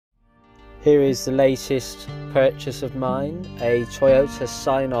Here is the latest purchase of mine, a Toyota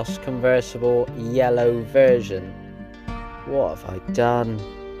Cynos Convertible yellow version. What have I done?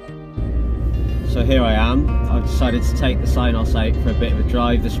 So here I am. I've decided to take the Cynos out for a bit of a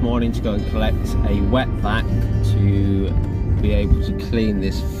drive this morning to go and collect a wet vac to be able to clean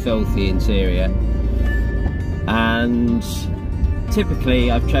this filthy interior. And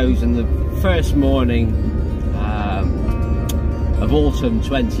typically I've chosen the first morning of autumn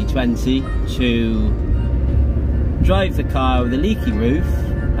 2020 to drive the car with a leaky roof,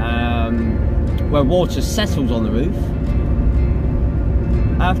 where water settles on the roof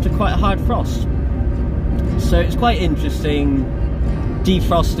after quite a hard frost. So it's quite interesting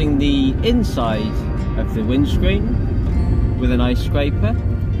defrosting the inside of the windscreen with an ice scraper.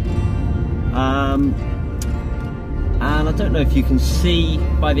 And I don't know if you can see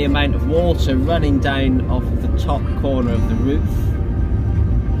by the amount of water running down off of the top corner of the roof,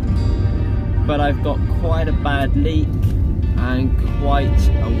 but I've got quite a bad leak and quite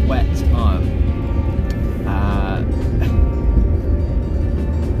a wet arm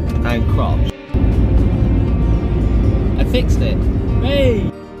and crotch. I fixed it. Hey!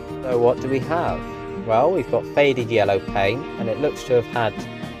 So what do we have? Well, we've got faded yellow paint, and it looks to have had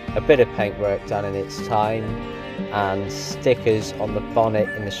a bit of paintwork done in its time, and stickers on the bonnet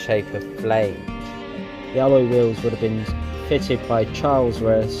in the shape of flames. The alloy wheels would have been fitted by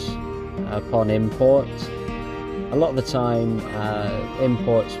Charlesworth upon import. A lot of the time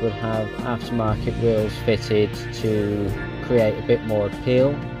imports would have aftermarket wheels fitted to create a bit more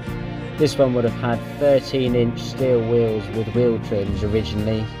appeal. This one would have had 13-inch steel wheels with wheel trims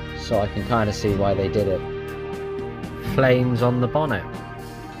originally, so I can kind of see why they did it. Flames on the bonnet.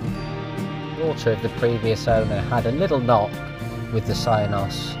 Daughter of the previous owner had a little knock with the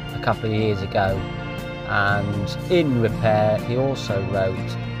Cynos a couple of years ago, and in repair he also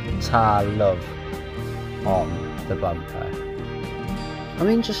wrote "Tar Love" on the bumper. I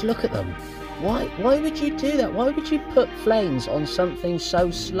mean, just look at them. Why would you do that? Why would you put flames on something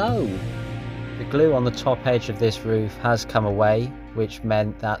so slow? The glue on the top edge of this roof has come away, which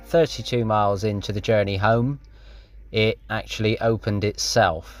meant that 32 miles into the journey home it actually opened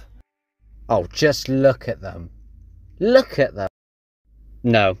itself. Oh, just look at them. Look at them.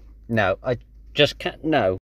 No, I just can't. No.